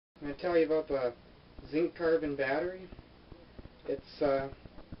I'm going to tell you about the zinc-carbon battery. It's a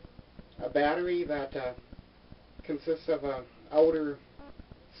battery that consists of an outer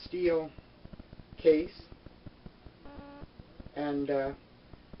steel case, and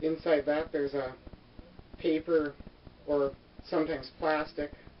inside that there's a paper or sometimes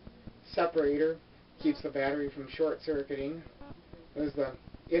plastic separator, keeps the battery from short-circuiting. There's the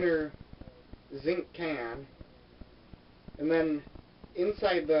inner zinc can, and then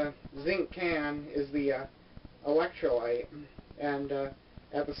inside the zinc can is the electrolyte, and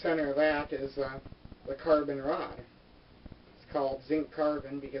at the center of that is the carbon rod. It's called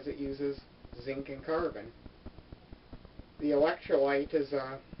Zinc-Carbon because it uses zinc and carbon. The electrolyte is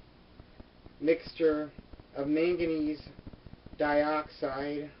a mixture of manganese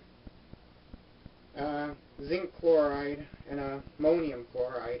dioxide, zinc chloride, and ammonium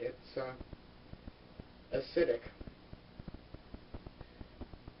chloride. It's acidic.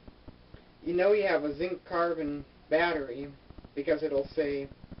 You know you have a zinc-carbon battery because it'll say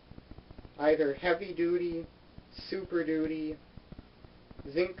either heavy duty, super duty,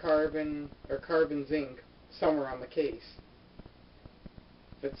 zinc carbon, or carbon zinc somewhere on the case.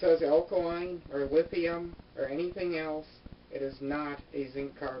 If it says alkaline or lithium or anything else, it is not a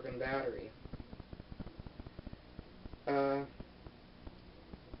zinc-carbon battery.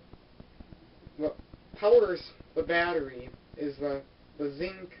 What powers the battery is the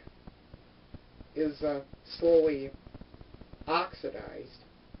zinc is slowly oxidized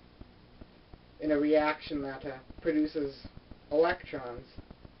in a reaction that produces electrons.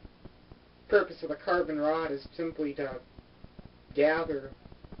 The purpose of the carbon rod is simply to gather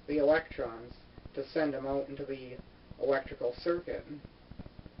the electrons to send them out into the electrical circuit.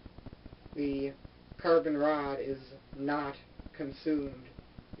 The carbon rod is not consumed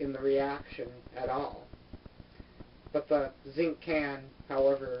in the reaction at all. But the zinc can,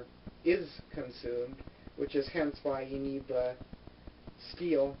 however, is consumed, which is hence why you need the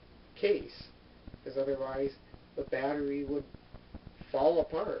steel case, because otherwise the battery would fall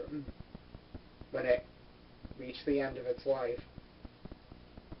apart when it reached the end of its life.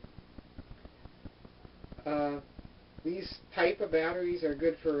 These type of batteries are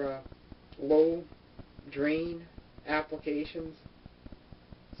good for low drain applications,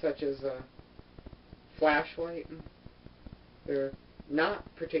 such as a flashlight. They're not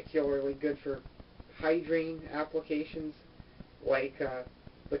particularly good for high drain applications, like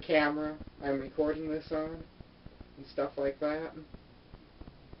the camera I'm recording this on, and stuff like that.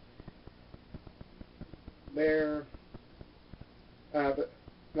 They're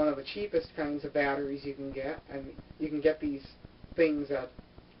one of the cheapest kinds of batteries you can get. I mean, you can get these things at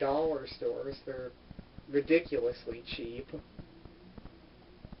dollar stores. They're ridiculously cheap,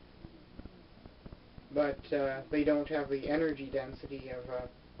 but they don't have the energy density of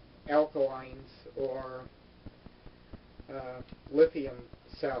alkalines or lithium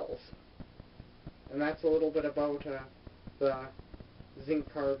cells. And that's a little bit about the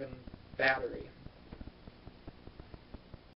zinc-carbon battery.